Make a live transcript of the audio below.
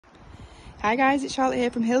Hi guys, it's Charlotte here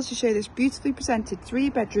from Hills to show you this beautifully presented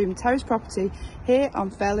 3-bedroom terrace property here on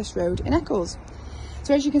Fairless Road in Eccles.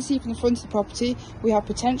 So as you can see from the front of the property, we have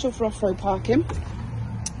potential for off-road parking.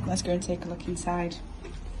 Let's go and take a look inside.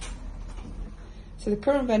 So the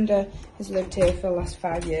current vendor has lived here for the last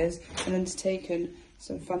 5 years and undertaken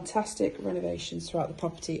some fantastic renovations throughout the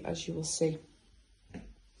property, as you will see.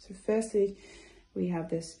 So firstly, we have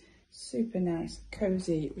this super nice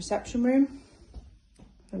cosy reception room.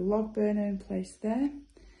 A log burner in place there,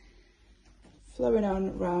 flowing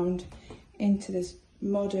on round into this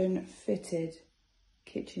modern fitted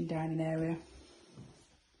kitchen dining area.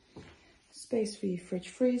 Space for your fridge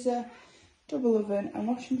freezer, double oven and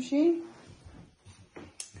washing machine.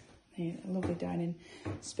 A lovely dining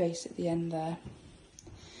space at the end there.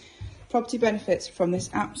 Property benefits from this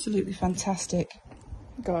absolutely fantastic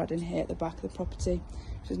garden here at the back of the property,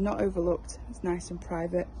 which is not overlooked. It's nice and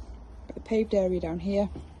private. Got the paved area down here,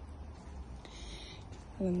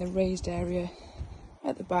 and then the raised area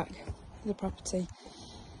at the back of the property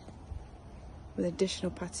with additional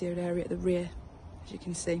patioed area at the rear, as you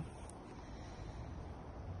can see.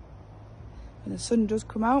 When the sun does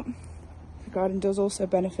come out, the garden does also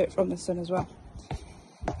benefit from the sun as well.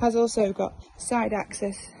 It has also got side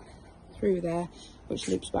access through there, which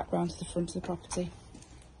loops back round to the front of the property.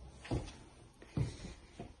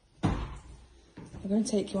 I'm going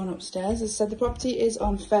to take you on upstairs. As I said, the property is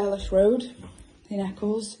on Fairless Road in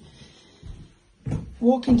Eccles.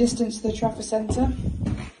 Walking distance to the Trafford Centre,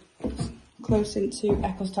 close into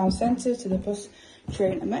Eccles Town Centre to the bus,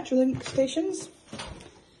 train and Metrolink stations.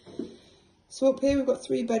 So up here we've got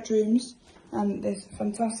 3 bedrooms and this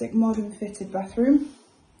fantastic modern fitted bathroom.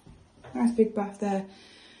 Nice big bath there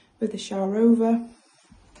with the shower over.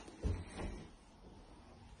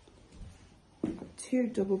 2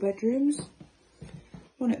 double bedrooms.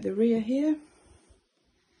 One at the rear here,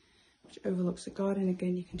 which overlooks the garden.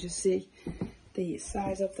 Again, you can just see the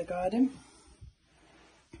size of the garden.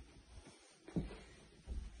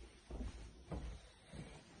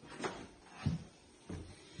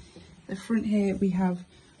 The front here we have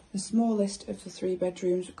the smallest of the 3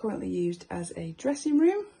 bedrooms, currently used as a dressing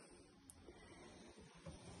room.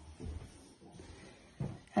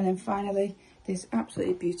 And then finally, this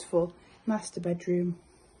absolutely beautiful master bedroom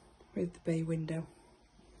with the bay window.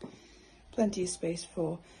 Plenty of space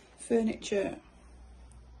for furniture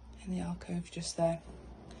in the alcove just there.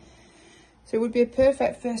 So it would be a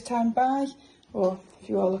perfect first time buy, or if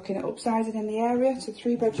you are looking at upsizing in the area to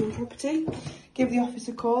 3-bedroom property, give the office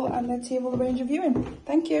a call and the team will arrange a viewing.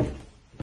 Thank you.